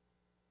attitude.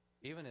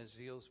 Even as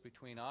deals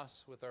between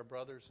us with our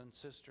brothers and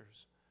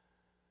sisters.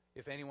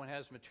 If anyone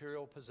has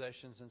material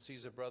possessions and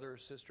sees a brother or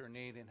sister in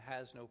need and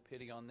has no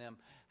pity on them,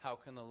 how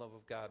can the love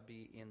of God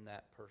be in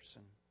that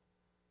person?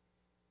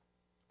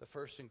 The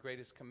first and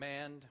greatest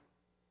command,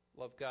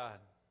 love God.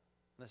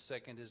 And the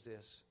second is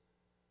this,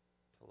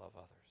 to love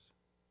others.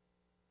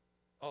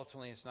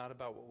 Ultimately, it's not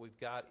about what we've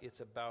got.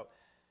 It's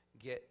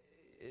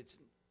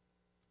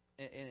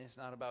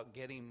not about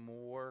getting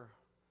more.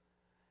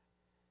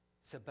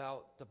 It's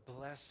about the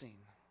blessing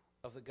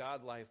of the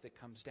God life that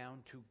comes down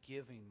to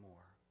giving more.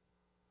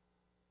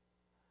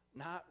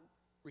 Not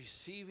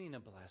receiving a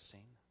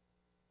blessing,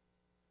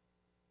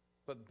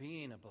 but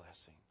being a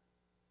blessing.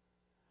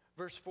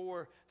 Verse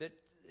 4 that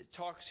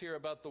talks here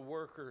about the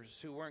workers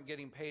who weren't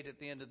getting paid at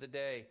the end of the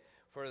day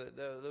for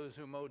those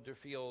who mowed their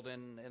field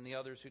and the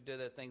others who did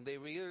that thing. They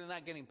were either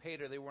not getting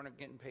paid or they weren't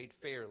getting paid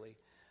fairly.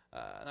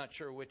 Not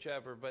sure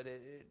whichever, but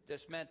it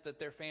just meant that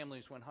their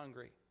families went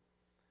hungry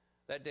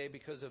that day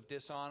because of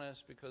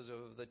dishonest, because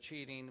of the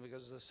cheating,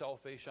 because of the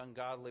selfish,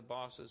 ungodly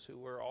bosses who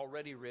were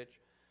already rich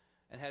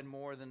and had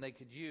more than they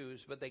could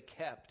use, but they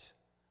kept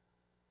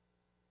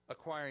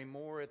acquiring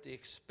more at the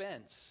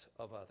expense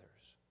of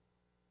others.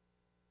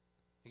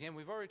 Again,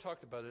 we've already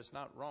talked about it. It's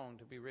not wrong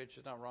to be rich.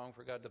 It's not wrong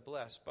for God to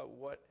bless. But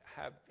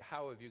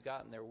how have you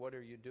gotten there? What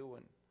are you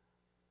doing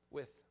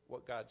with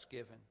what God's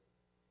given?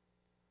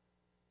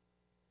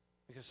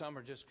 Because some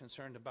are just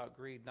concerned about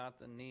greed, not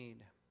the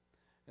need.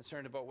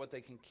 Concerned about what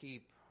they can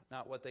keep,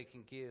 not what they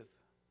can give.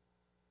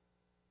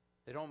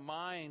 They don't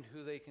mind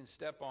who they can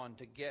step on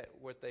to get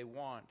what they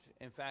want.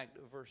 In fact,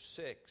 verse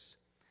 6,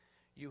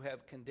 you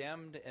have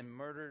condemned and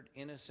murdered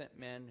innocent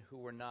men who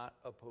were not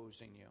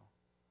opposing you.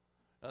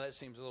 Now that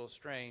seems a little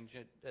strange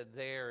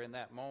there in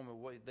that moment.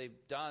 What they've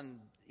done,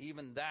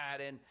 even that,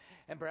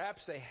 and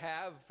perhaps they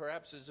have,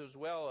 perhaps as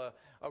well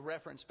a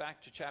reference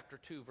back to chapter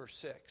 2, verse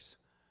 6.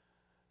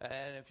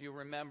 And if you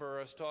remember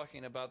us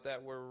talking about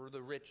that, where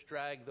the rich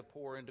drag the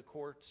poor into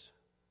courts.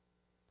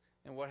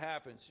 And what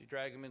happens? You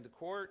drag them into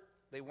court.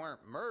 They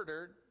weren't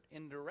murdered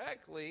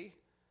indirectly,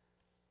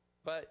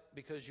 but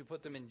because you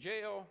put them in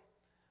jail,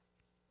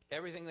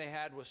 everything they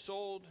had was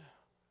sold.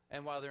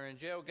 And while they're in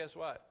jail, guess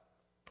what?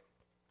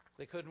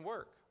 They couldn't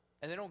work.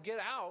 And they don't get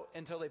out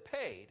until they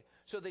paid.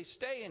 So they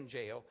stay in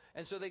jail,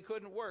 and so they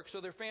couldn't work. So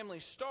their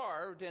family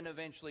starved and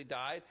eventually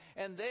died,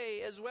 and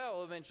they as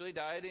well eventually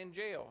died in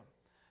jail.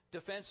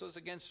 Defenseless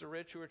against the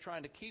rich who are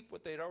trying to keep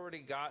what they'd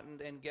already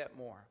gotten and get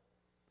more.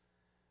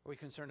 Are we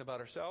concerned about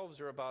ourselves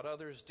or about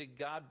others? Did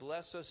God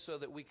bless us so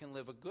that we can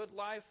live a good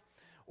life?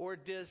 Or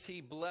does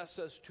He bless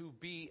us to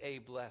be a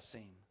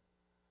blessing?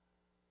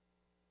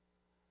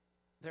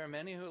 There are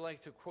many who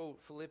like to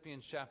quote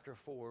Philippians chapter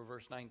 4,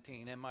 verse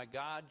 19. And my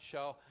God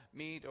shall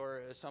meet,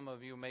 or some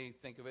of you may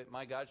think of it,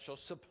 my God shall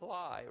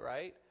supply,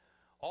 right?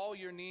 All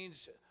your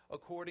needs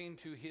according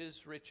to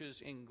His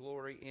riches in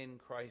glory in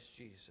Christ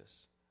Jesus.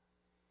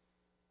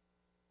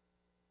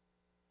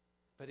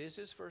 But is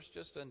this verse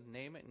just a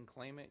name it and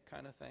claim it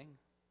kind of thing?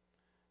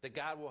 That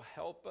God will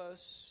help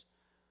us,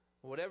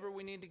 whatever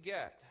we need to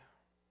get.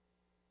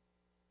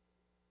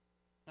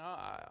 Now,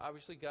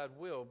 obviously God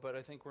will, but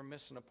I think we're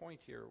missing a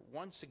point here.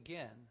 Once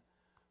again,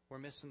 we're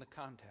missing the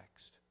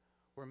context.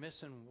 We're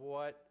missing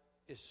what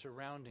is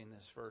surrounding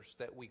this verse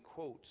that we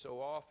quote so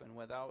often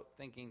without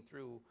thinking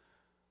through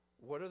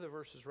what are the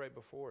verses right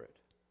before it.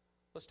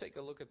 Let's take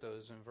a look at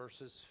those in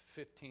verses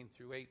 15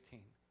 through 18.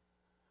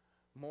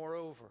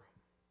 Moreover,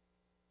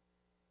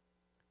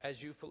 as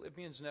you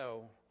Philippians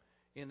know,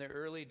 in the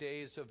early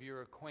days of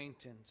your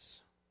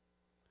acquaintance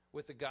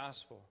with the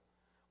gospel,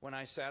 when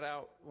I set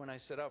out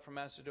from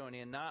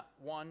Macedonia, not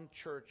one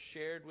church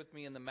shared with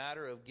me in the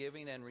matter of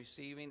giving and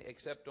receiving,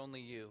 except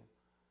only you.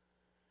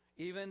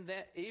 Even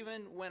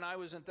when I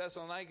was in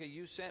Thessalonica,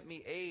 you sent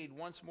me aid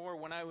once more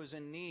when I was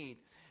in need.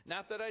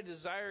 Not that I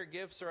desire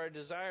gifts or I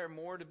desire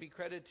more to be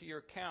credited to your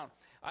account.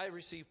 I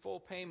receive full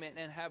payment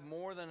and have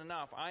more than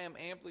enough. I am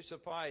amply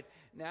supplied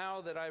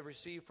now that I have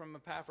received from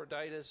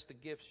Epaphroditus the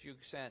gifts you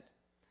sent.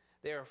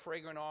 They are a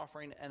fragrant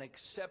offering, an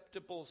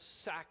acceptable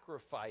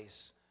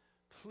sacrifice,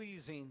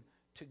 pleasing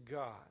to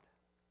God.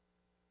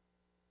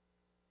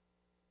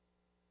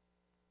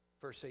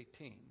 Verse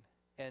 18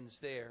 ends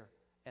there,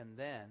 and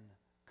then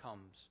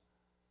comes.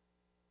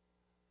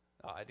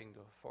 I didn't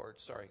go forward.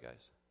 Sorry,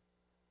 guys.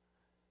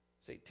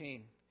 Verse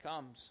 18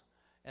 comes,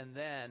 and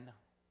then,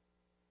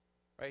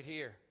 right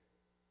here,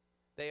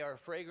 they are a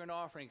fragrant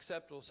offering,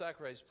 acceptable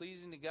sacrifice,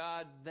 pleasing to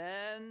God.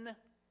 Then,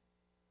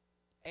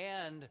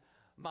 and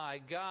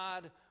My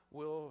God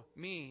will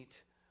meet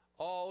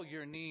all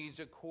your needs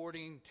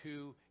according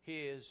to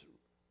His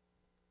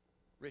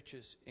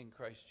riches in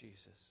Christ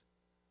Jesus.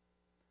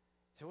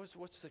 So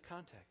what's the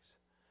context?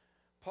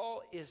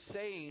 Paul is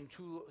saying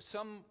to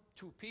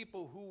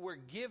people who were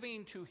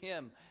giving to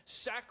him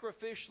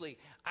sacrificially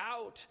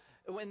out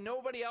when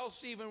nobody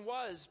else even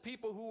was,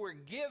 people who were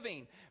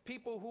giving,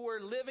 people who were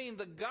living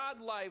the God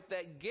life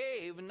that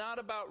gave, not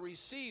about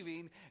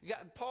receiving.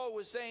 Paul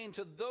was saying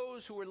to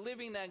those who were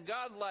living that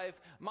God life,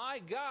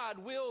 my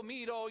God will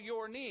meet all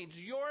your needs,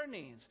 your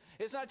needs.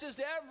 It's not just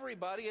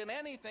everybody and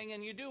anything,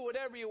 and you do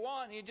whatever you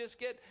want, and you just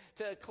get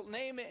to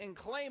name it and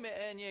claim it,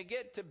 and you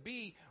get to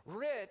be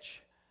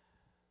rich.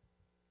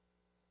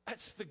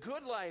 That's the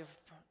good life,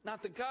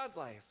 not the God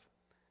life.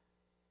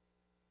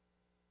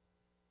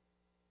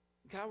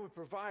 God would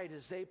provide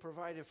as they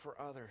provided for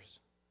others.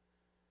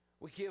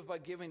 We give by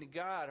giving to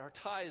God, our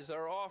tithes,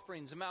 our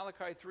offerings.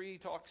 Malachi 3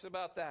 talks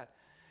about that.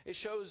 It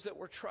shows that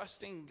we're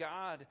trusting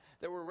God,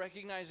 that we're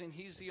recognizing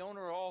He's the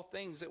owner of all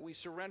things, that we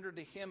surrender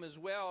to Him as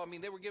well. I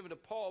mean, they were given to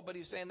Paul, but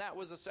he's saying that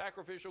was a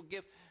sacrificial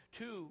gift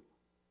to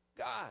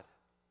God.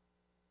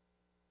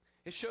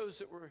 It shows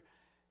that we're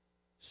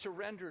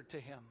surrendered to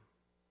Him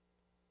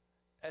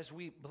as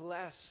we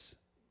bless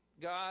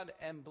God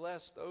and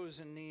bless those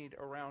in need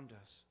around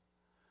us.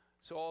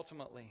 So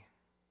ultimately,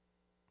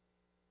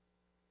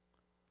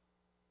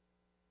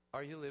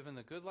 are you living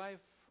the good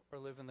life or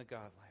living the God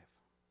life?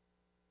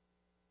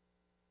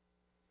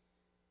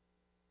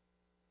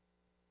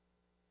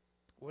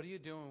 What are you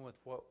doing with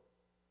what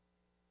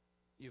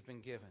you've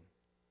been given?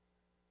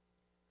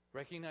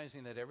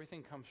 Recognizing that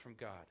everything comes from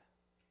God.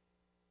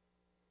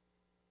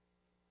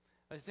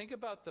 I think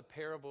about the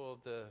parable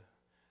of the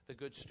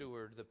good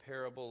steward, the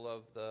parable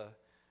of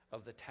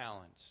the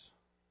talents.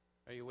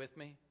 Are you with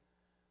me?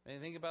 When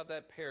you think about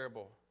that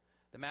parable,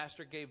 the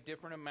master gave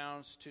different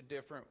amounts to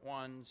different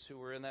ones who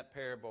were in that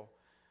parable.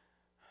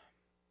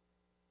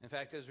 In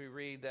fact, as we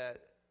read that,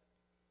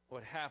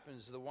 what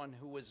happens, the one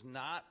who was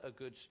not a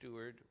good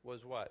steward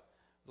was what?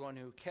 The one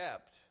who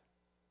kept.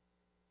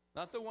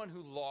 Not the one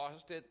who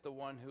lost it, the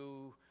one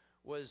who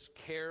was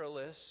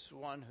careless,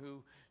 one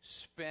who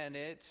spent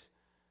it.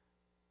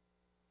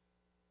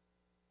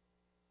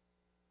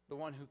 The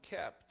one who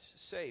kept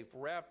safe,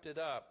 wrapped it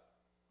up,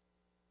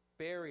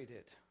 buried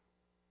it.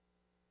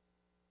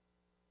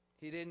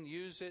 He didn't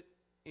use it.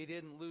 He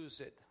didn't lose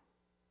it.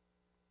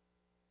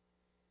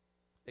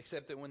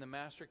 Except that when the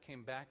master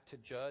came back to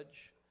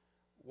judge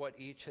what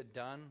each had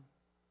done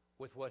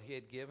with what he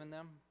had given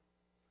them,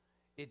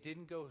 it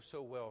didn't go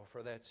so well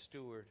for that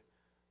steward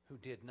who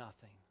did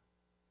nothing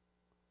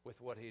with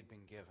what he had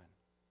been given.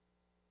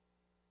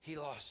 He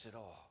lost it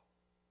all.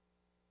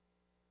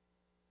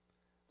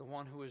 The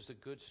one who is the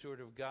good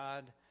steward of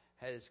God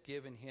has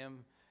given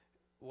him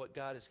what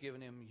God has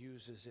given him,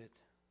 uses it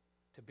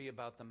to be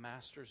about the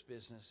master's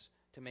business,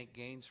 to make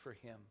gains for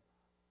him,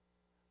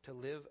 to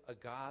live a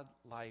God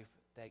life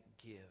that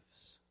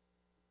gives.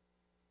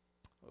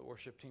 Well,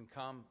 worship team,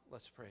 come,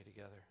 let's pray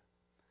together.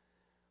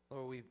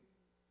 Lord, we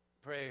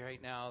pray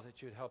right now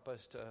that you'd help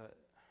us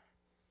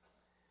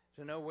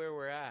to know where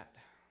we're at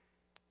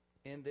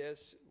in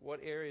this, what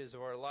areas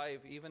of our life,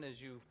 even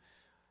as you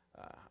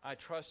I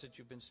trust that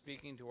you've been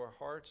speaking to our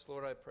hearts.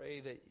 Lord, I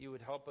pray that you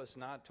would help us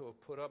not to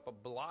put up a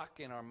block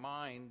in our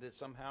mind that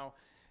somehow,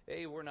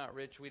 hey, we're not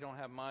rich, we don't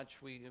have much.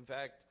 In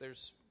fact,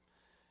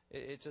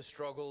 it's a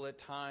struggle at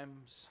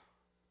times.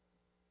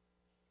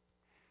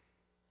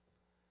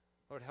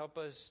 Lord, help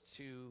us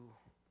to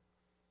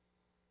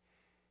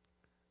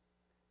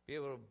be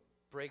able to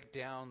break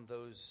down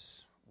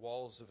those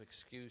walls of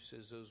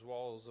excuses, those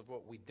walls of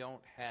what we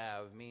don't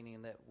have,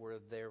 meaning that we're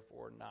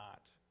therefore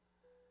not,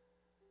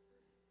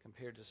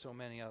 compared to so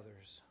many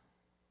others.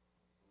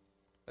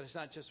 But it's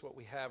not just what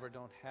we have or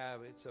don't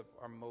have, it's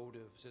our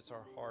motives, it's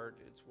our heart,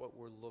 it's what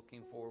we're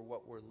looking for,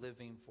 what we're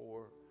living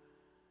for.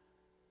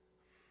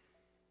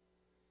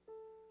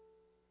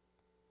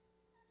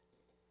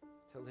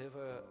 To live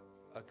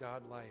a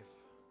God life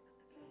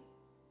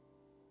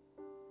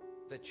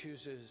that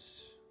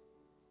chooses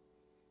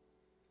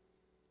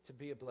to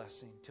be a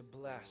blessing, to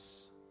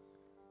bless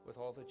with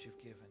all that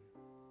you've given,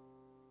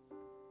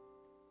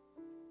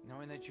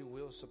 knowing that you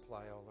will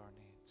supply all our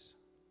needs.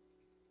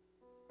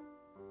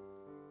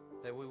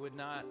 That we would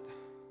not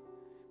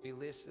be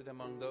listed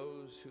among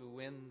those who,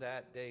 when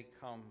that day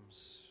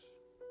comes,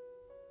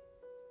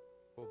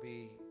 will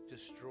be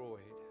destroyed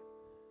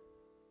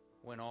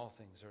when all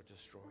things are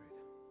destroyed.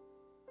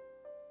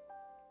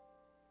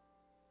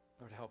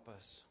 Lord, help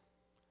us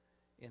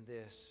in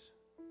this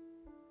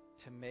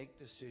to make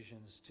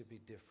decisions to be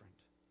different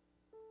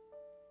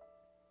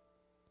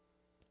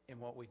in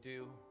what we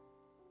do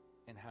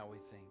and how we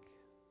think,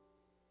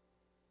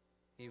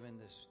 even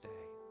this day,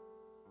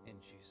 in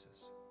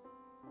Jesus.